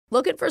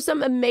Looking for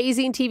some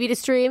amazing TV to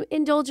stream?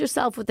 Indulge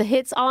yourself with the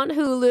hits on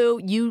Hulu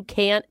you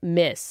can't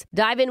miss.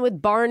 Dive in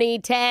with Barney,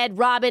 Ted,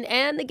 Robin,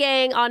 and the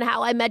gang on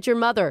How I Met Your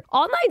Mother.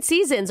 All 9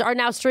 seasons are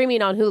now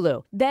streaming on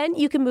Hulu. Then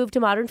you can move to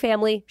Modern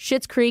Family,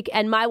 Schitt's Creek,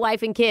 and My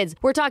Wife and Kids.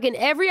 We're talking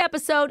every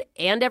episode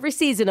and every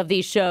season of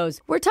these shows.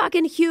 We're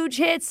talking huge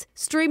hits,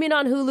 streaming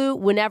on Hulu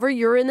whenever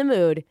you're in the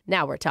mood.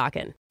 Now we're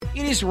talking.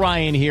 It is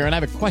Ryan here, and I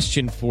have a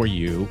question for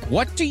you.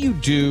 What do you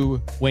do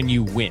when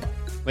you win?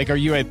 Like, are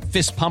you a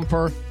fist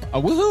pumper, a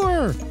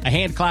woohooer, a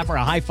hand clapper,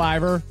 a high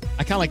fiver?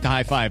 I kind of like the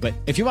high five, but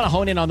if you want to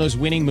hone in on those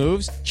winning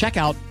moves, check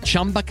out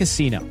Chumba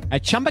Casino.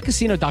 At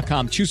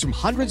ChumbaCasino.com, choose from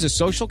hundreds of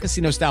social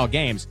casino-style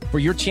games for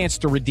your chance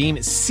to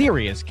redeem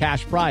serious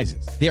cash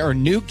prizes. There are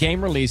new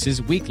game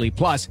releases weekly,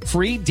 plus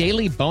free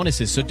daily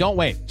bonuses, so don't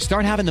wait.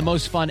 Start having the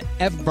most fun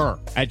ever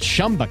at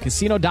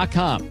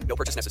ChumbaCasino.com. No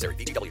purchase necessary.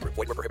 VGW. Void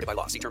where prohibited by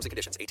law. See terms and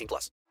conditions.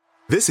 18+.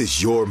 This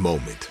is your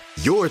moment,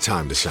 your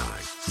time to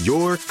shine,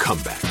 your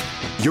comeback.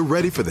 You're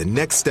ready for the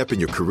next step in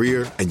your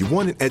career, and you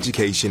want an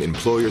education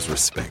employers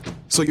respect.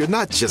 So you're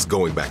not just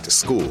going back to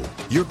school,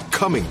 you're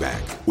coming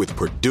back with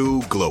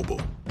Purdue Global.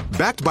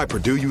 Backed by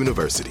Purdue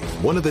University,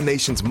 one of the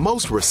nation's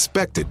most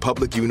respected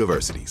public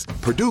universities,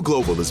 Purdue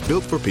Global is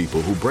built for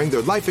people who bring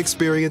their life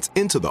experience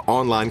into the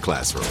online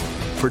classroom.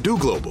 Purdue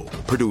Global,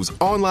 Purdue's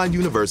online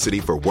university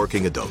for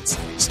working adults.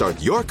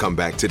 Start your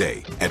comeback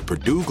today at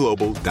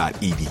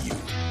purdueglobal.edu.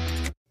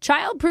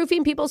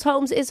 Childproofing people's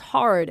homes is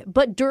hard,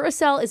 but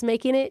Duracell is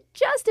making it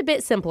just a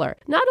bit simpler.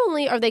 Not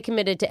only are they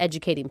committed to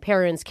educating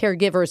parents,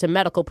 caregivers, and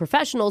medical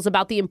professionals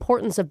about the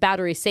importance of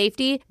battery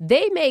safety,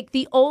 they make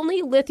the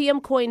only lithium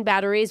coin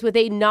batteries with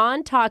a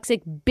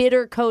non-toxic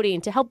bitter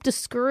coating to help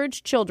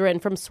discourage children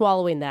from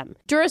swallowing them.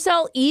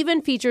 Duracell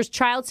even features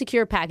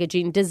child-secure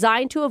packaging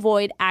designed to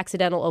avoid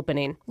accidental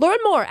opening. Learn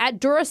more at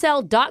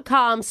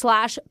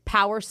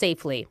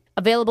Duracell.com/powersafely.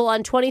 Available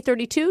on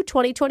 2032,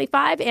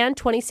 2025, and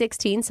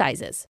 2016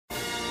 sizes.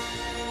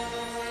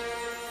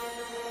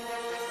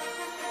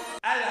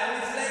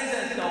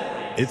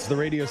 It's the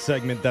radio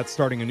segment that's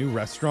starting a new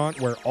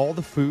restaurant where all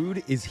the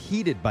food is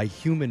heated by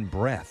human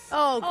breath.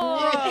 Oh,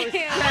 gross.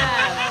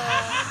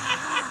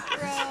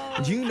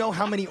 Do you know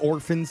how many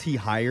orphans he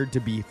hired to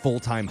be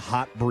full-time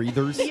hot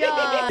breathers?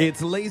 Yeah.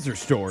 It's Laser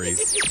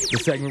Stories, the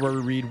segment where we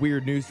read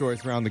weird news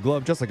stories around the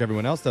globe, just like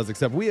everyone else does,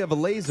 except we have a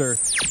laser.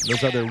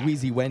 Those other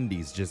wheezy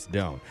Wendy's just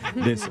don't.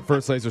 This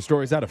first Laser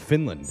Story is out of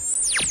Finland.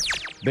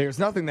 There's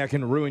nothing that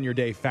can ruin your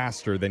day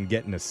faster than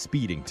getting a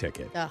speeding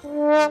ticket.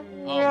 Oh,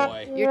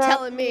 boy. You're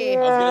telling me.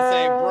 I was going to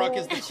say, Brooke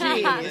is the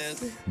key to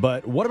this.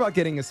 But what about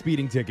getting a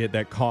speeding ticket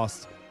that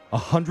costs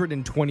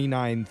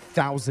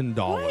 $129,000?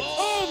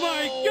 Oh,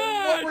 my God.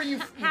 What were you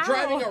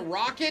driving a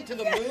rocket to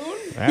the moon?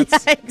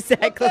 That's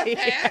Exactly. What the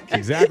heck?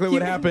 exactly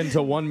what happened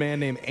to one man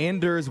named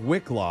Anders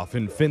Wickloff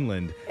in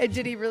Finland. And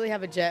did he really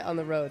have a jet on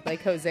the road,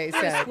 like Jose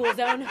said? School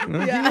zone.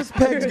 He was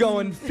pegged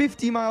going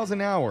 50 miles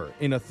an hour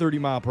in a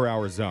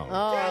 30-mile-per-hour zone.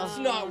 That's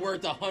not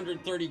worth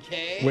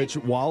 $130K. Which,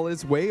 while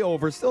is way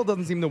over, still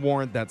doesn't seem to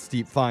warrant that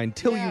steep fine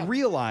till you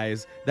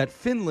realize that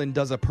Finland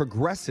does a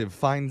progressive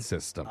fine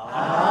system.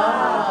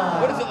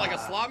 What is it, like a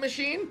slot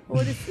machine?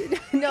 What is it?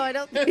 No, I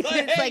don't think it's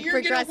Hey, like you're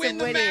going to progressive win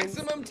the winnings.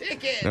 maximum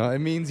ticket. It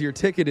means your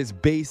ticket is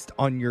based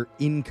on your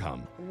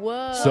income.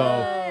 Whoa.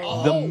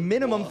 So the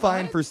minimum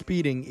fine for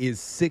speeding is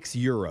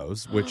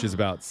 €6, which is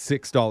about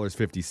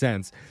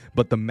 $6.50.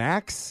 But the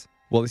max,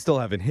 well, they still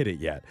haven't hit it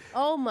yet.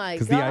 Oh, my God.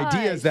 Because the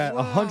idea is that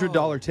a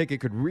 $100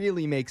 ticket could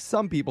really make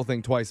some people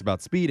think twice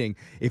about speeding.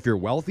 If you're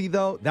wealthy,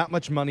 though, that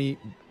much money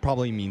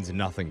probably means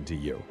nothing to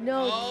you.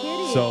 No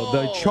kidding. So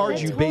they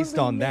charge That you based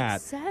totally on that.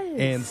 makes sense.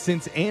 And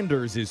since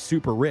Anders is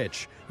super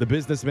rich, the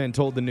businessman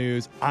told the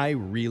news, "I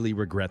really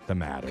regret the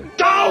matter."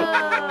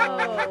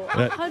 Oh,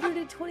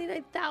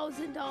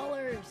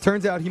 $129,000.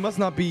 Turns out he must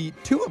not be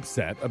too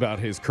upset about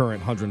his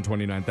current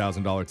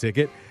 $129,000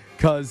 ticket,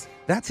 because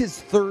that's his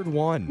third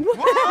one.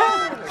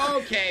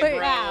 Okay, Wait,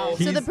 bro.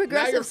 so the Now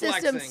progressive you're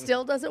system flexing.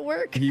 still doesn't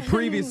work? He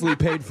previously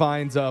paid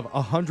fines of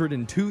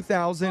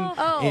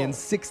 $102,000 and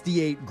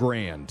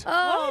 $68,000.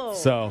 Oh.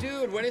 So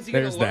Dude, when is he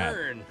going there's to that.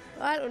 learn?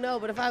 I don't know,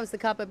 but if I was the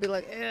cop, I'd be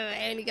like,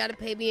 and you got to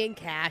pay me in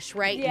cash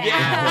right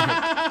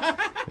now.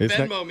 It's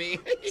Venmo me.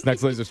 This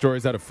next laser story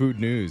is out of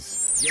Food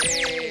News.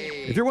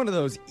 Yay. If you're one of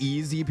those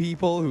easy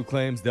people who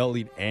claims they'll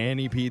eat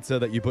any pizza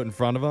that you put in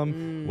front of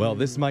them, well,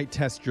 this might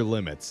test your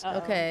limits.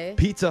 Okay.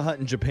 Pizza Hut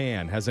in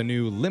Japan has a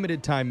new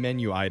limited time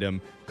menu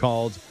item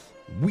called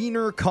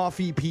Wiener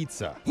Coffee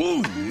Pizza.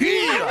 It's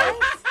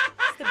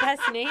the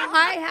best name.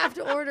 I have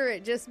to order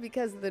it just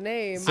because of the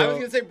name. I was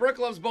going to say, Brooke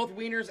loves both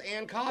wieners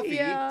and coffee.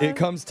 Yeah. It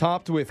comes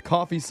topped with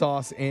coffee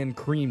sauce and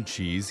cream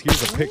cheese.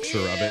 Here's a picture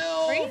of it.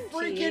 Cream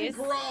Freaking cheese.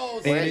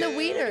 gross. Where are And the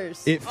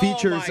wieners? It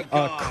features my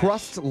a gosh.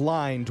 crust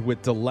lined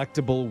with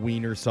delectable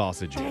wiener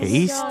sausages.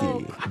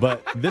 Tasty.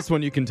 But this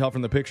one, you can tell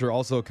from the picture,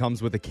 also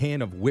comes with a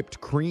can of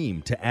whipped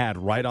cream to add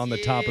right on the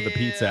top of the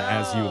pizza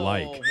as you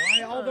like.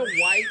 Why all Oh,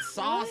 the white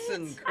sauce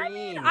and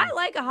cream. I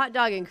like a hot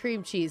dog and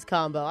cream cheese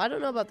combo. I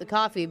don't know about the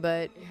coffee,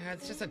 but Yeah,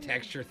 it's just a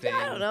texture thing.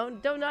 I don't know.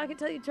 Don't knock it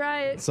till you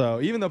try it.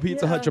 So even though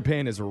Pizza Yeah. Hut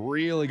Japan is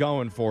really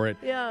going for it,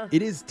 Yeah.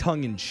 it is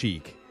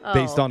tongue-in-cheek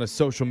based on a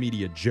social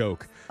media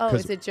joke. Oh,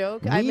 'Cause it's a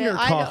joke? Wiener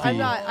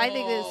coffee, I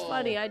think it's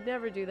funny. I'd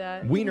never do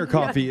that. Wiener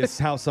coffee is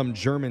how some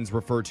Germans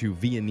refer to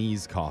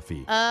Viennese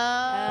coffee.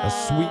 A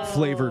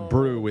sweet-flavored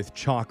brew with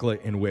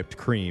chocolate and whipped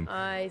cream.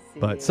 I see.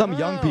 But some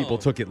young people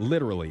took it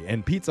literally,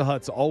 and Pizza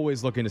Hut's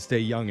always looking to stay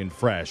young and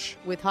fresh.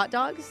 With hot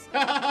dogs?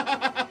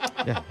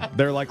 Yeah,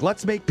 they're like,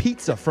 let's make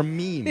pizza from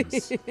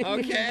memes.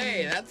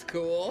 Okay, that's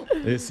cool.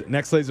 This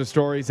next laser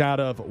story is out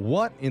of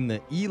What in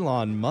the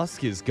Elon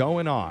Musk is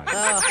going on?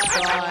 Oh,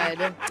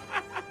 God.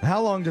 How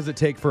long does it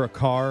take for a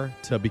car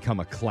to become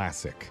a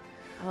classic?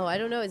 Oh, I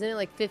don't know. Isn't it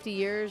like 50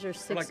 years or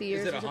 60 Like,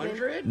 years? is it or something?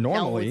 100?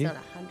 Normally. No, it's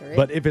not 100.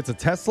 But if it's a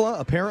Tesla,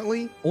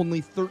 apparently only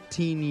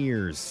 13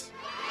 years.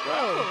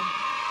 Whoa.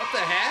 What the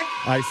heck?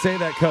 I say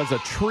that because a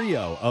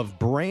trio of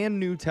brand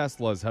new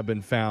Teslas have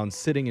been found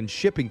sitting in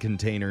shipping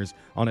containers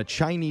on a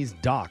Chinese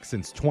dock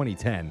since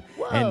 2010.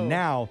 Whoa. And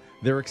now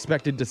they're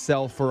expected to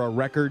sell for a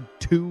record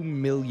 $2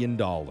 million.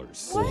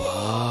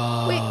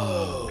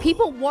 Wait,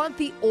 people want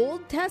the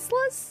old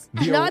Teslas?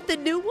 Not the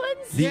new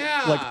ones? The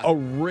Yeah. like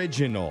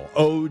original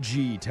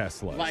OG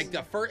Teslas. Like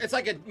the first, it's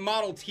like a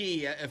Model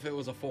T if it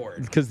was a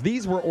Ford. Because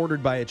these were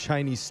ordered by a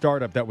Chinese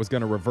startup that was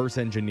going to reverse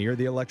engineer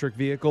the electric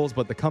vehicles,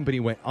 but the company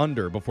went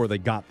under before they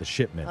got the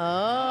shipment.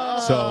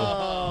 Oh.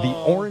 So the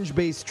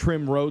orange-based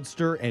trim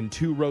Roadster and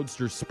two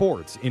Roadster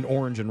Sports in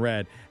orange and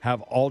red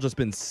have all just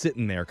been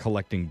sitting there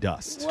collecting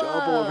dust.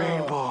 Double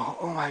rainbow.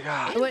 Oh my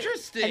God.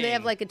 Interesting. And they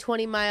have like a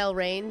 20-mile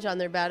range on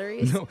their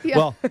batteries? Yeah.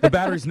 Well, the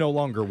batteries no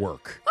longer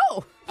work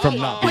Oh. from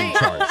not being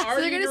charged. So they're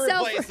Arguing gonna to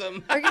sell replace for,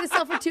 them. are gonna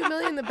sell for $2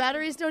 million. The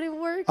batteries don't even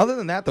work. Other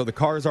than that, though, the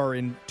cars are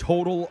in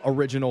total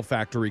original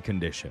factory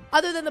condition.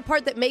 Other than the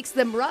part that makes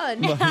them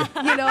run, you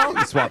know,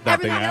 Swap that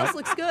thing everything out. else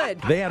looks good.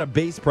 They had a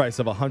base price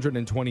of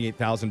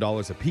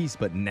 $128,000 a piece,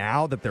 but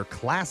now that they're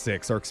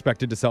classics are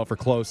expected to sell for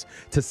close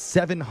to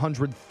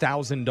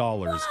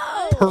 $700,000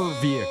 per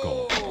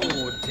vehicle.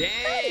 Oh, dang.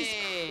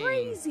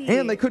 Crazy.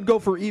 And they could go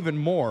for even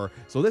more.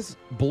 So this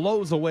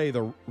blows away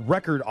the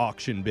record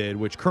auction bid,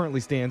 which currently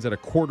stands at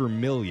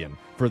 $250,000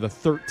 for the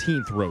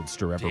 13th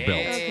Roadster ever built.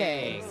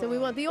 Okay, so we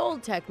want the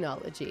old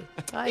technology.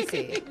 I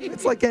see.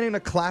 It's like getting a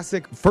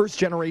classic first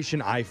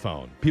generation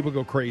iPhone. People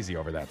go crazy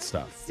over that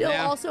stuff. Still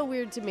Yeah. also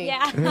weird to me.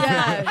 Yeah.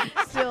 Yeah,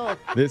 still.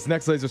 This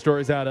next laser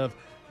story is out of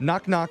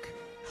Knock Knock.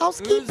 Who's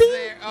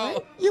there?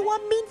 Oh, You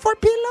want mean for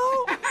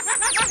pillow?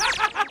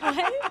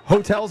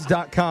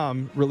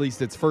 Hotels.com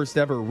released its first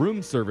ever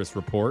room service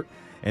report,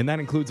 and that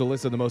includes a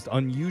list of the most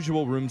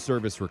unusual room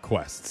service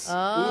requests. ooh,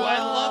 I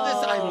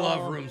love this. I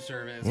love room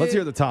service. Let's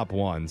hear the top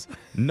ones.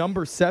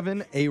 Number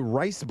 7, a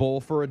rice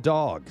bowl for a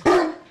dog.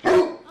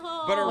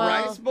 But a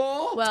rice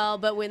bowl? Well,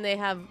 but when they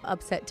have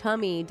upset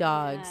tummy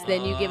dogs,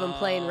 then you give them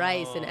plain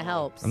rice and it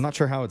helps. I'm not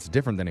sure how it's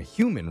different than a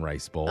human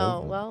rice bowl.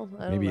 Oh, well,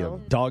 I don't Maybe know.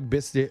 a dog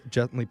biscuit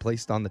gently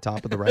placed on the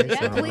top of the rice. I Yeah,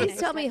 don't know. please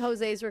tell me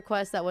Jose's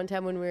request that one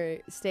time when we were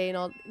staying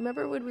all.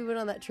 Remember when we went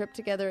on that trip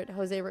together?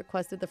 Jose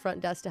requested the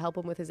front desk to help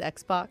him with his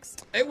Xbox.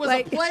 It was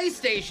Like- a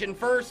PlayStation,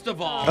 first of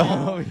all.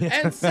 Oh, yeah.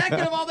 And second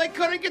of all, they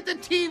couldn't get the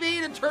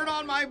TV to turn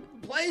on my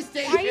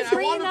PlayStation. Why are you I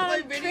bringing wanted to that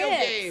play on video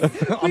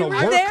trips? games. On We a were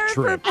work there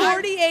trip. for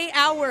 48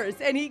 hours,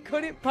 and he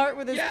couldn't part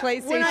with his Yeah,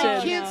 PlayStation. when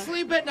I can't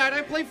sleep at night,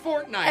 I play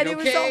Fortnite, and it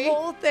was okay? the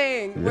whole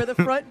thing where the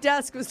front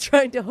desk was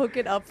trying to hook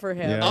it up for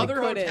him. Yeah. He Other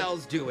couldn't.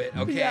 hotels do it,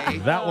 okay?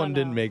 That one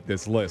didn't make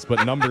this list.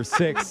 But number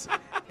 6,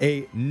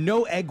 a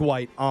no egg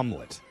white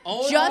omelet.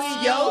 Oh, Just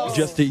wow. yolks?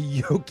 Just a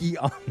yolky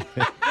omelet.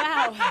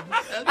 Wow.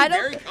 That'd be I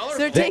very don't. colorful. So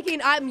they're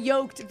taking I'm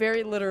yoked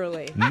very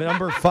literally.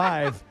 Number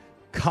 5,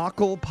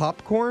 cockle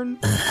popcorn.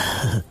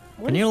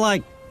 Can you,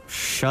 like,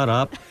 shut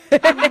up?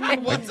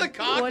 What's a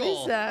cockle? What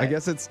is that? I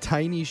guess it's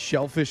tiny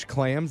shellfish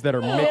clams that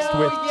are mixed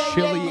with yeah,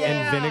 chili yeah.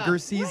 and vinegar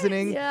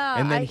seasoning Yeah,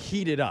 and then I-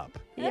 heated up.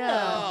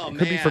 Yeah. Oh, It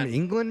could be man. from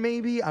England,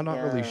 maybe? I'm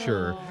not really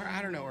sure. Or,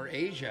 I don't know, or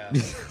Asia.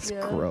 It's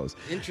Yeah. gross.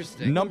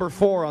 Interesting. Number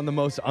 4 on the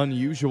most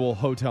unusual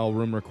hotel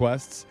room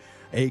requests,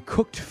 a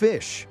cooked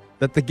fish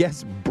that the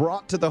guests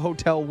brought to the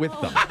hotel with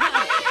them.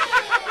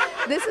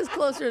 This is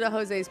closer to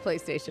Jose's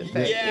PlayStation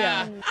thing.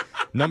 Yeah.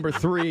 Number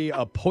 3,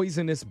 a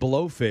poisonous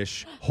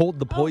blowfish. Hold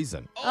the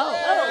poison.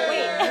 Oh,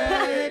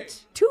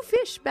 wait. Two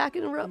fish back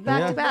in a row, back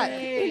Yeah. to back.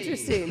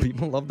 Interesting.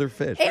 People love their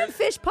fish. And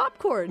fish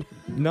popcorn.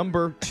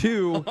 Number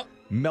 2,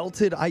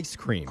 melted ice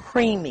cream.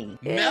 Creamy.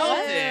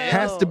 Melted?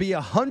 Has to be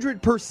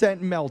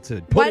 100%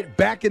 melted. Put What? it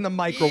back in the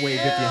microwave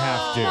if you have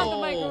Not the to.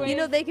 microwave. You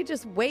know, they could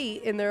just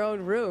wait in their own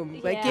room.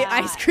 Like, get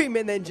Yeah. ice cream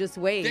and then just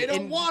wait. They don't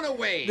and want to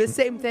wait. the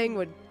same thing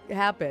would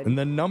happen. And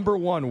the number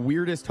 1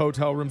 weirdest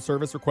hotel room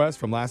service request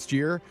from last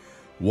year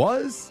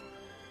was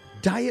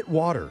diet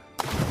water.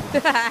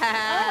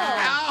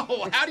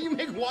 How? How do you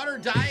make water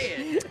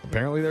diet?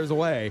 Apparently there's a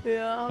way.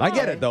 Yeah, I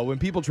get okay. it, though. When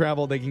people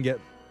travel, they can get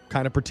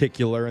kind of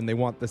particular and they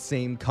want the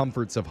same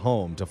comforts of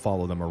home to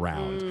follow them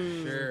around.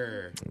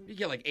 Sure. You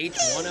get like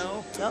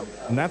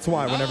H10. And that's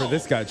why whenever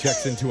this guy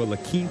checks into a La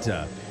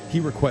Quinta, he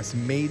requests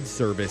maid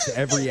service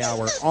every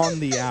hour on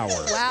the hour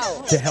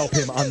to help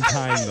him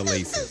untying the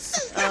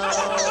laces.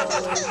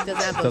 Oh,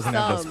 Doesn't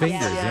have those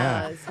fingers,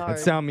 yeah. It's hard. That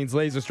sound means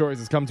Laser Stories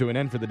has come to an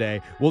end for the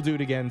day. We'll do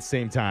it again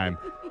same time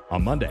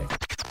on Monday.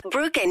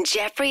 Brooke and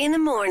Jeffrey in the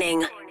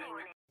morning.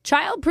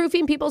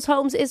 Childproofing people's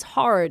homes is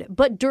hard,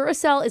 but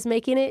Duracell is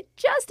making it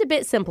just a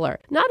bit simpler.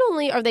 Not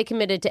only are they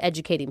committed to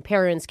educating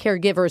parents,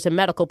 caregivers, and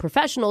medical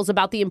professionals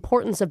about the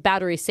importance of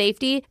battery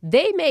safety,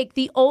 they make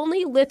the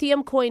only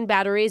lithium coin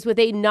batteries with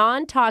a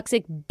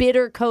non-toxic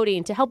bitter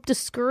coating to help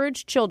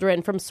discourage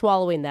children from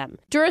swallowing them.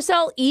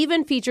 Duracell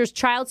even features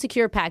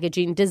child-secure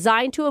packaging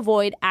designed to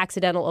avoid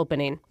accidental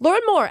opening.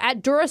 Learn more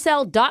at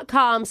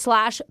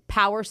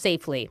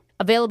Duracell.com/powersafely.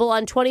 Available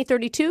on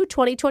 2032,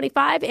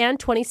 2025, and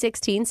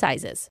 2016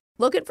 sizes.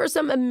 Looking for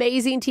some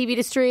amazing TV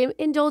to stream?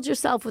 Indulge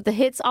yourself with the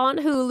hits on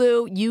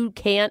Hulu you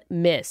can't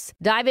miss.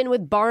 Dive in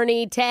with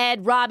Barney,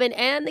 Ted, Robin,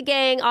 and the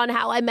gang on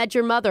How I Met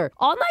Your Mother.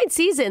 All 9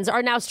 seasons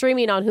are now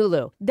streaming on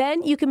Hulu.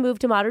 Then you can move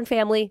to Modern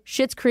Family,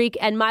 Schitt's Creek,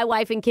 and My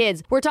Wife and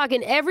Kids. We're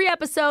talking every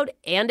episode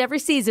and every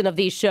season of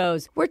these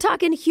shows. We're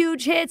talking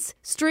huge hits,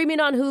 streaming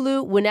on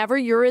Hulu whenever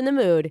you're in the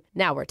mood.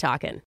 Now we're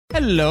talking.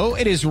 Hello,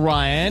 it is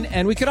Ryan,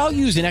 and we could all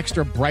use an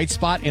extra bright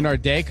spot in our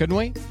day, couldn't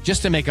we?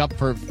 Just to make up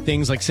for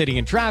things like sitting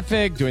in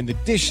traffic, doing the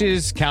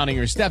dishes, counting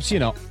your steps,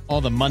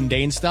 all the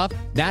mundane stuff.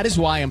 That is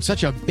why I'm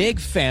such a big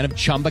fan of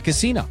Chumba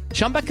Casino.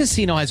 Chumba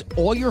Casino has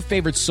all your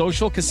favorite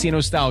social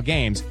casino-style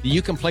games that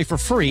you can play for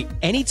free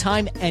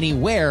anytime,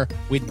 anywhere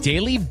with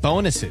daily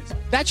bonuses.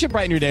 That should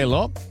brighten your day a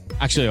little.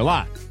 Actually, a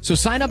lot. So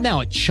sign up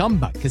now at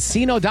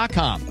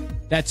ChumbaCasino.com.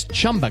 That's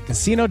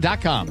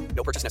ChumbaCasino.com.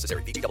 No purchase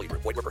necessary. VGW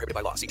Group. Void where prohibited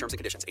by law. See terms and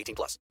conditions.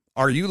 18+.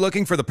 Are you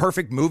looking for the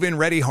perfect move-in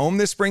ready home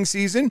this spring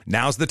season?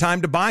 Now's the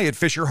time to buy at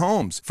Fisher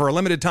Homes. For a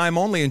limited time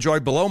only, enjoy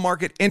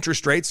below-market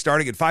interest rates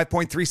starting at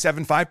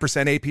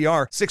 5.375%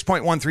 APR,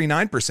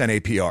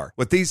 6.139% APR.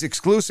 With these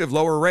exclusive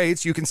lower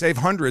rates, you can save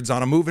hundreds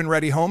on a move-in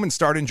ready home and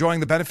start enjoying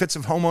the benefits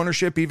of home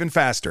ownership even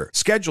faster.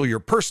 Schedule your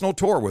personal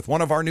tour with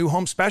one of our new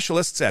home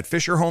specialists at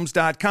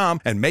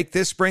FisherHomes.com and make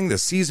this spring the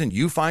season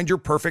you find your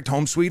perfect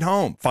home sweet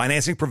home.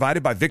 Financing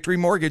provided by Victory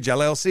Mortgage,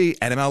 LLC,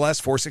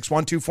 NMLS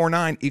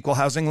 461249, Equal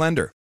Housing Lender.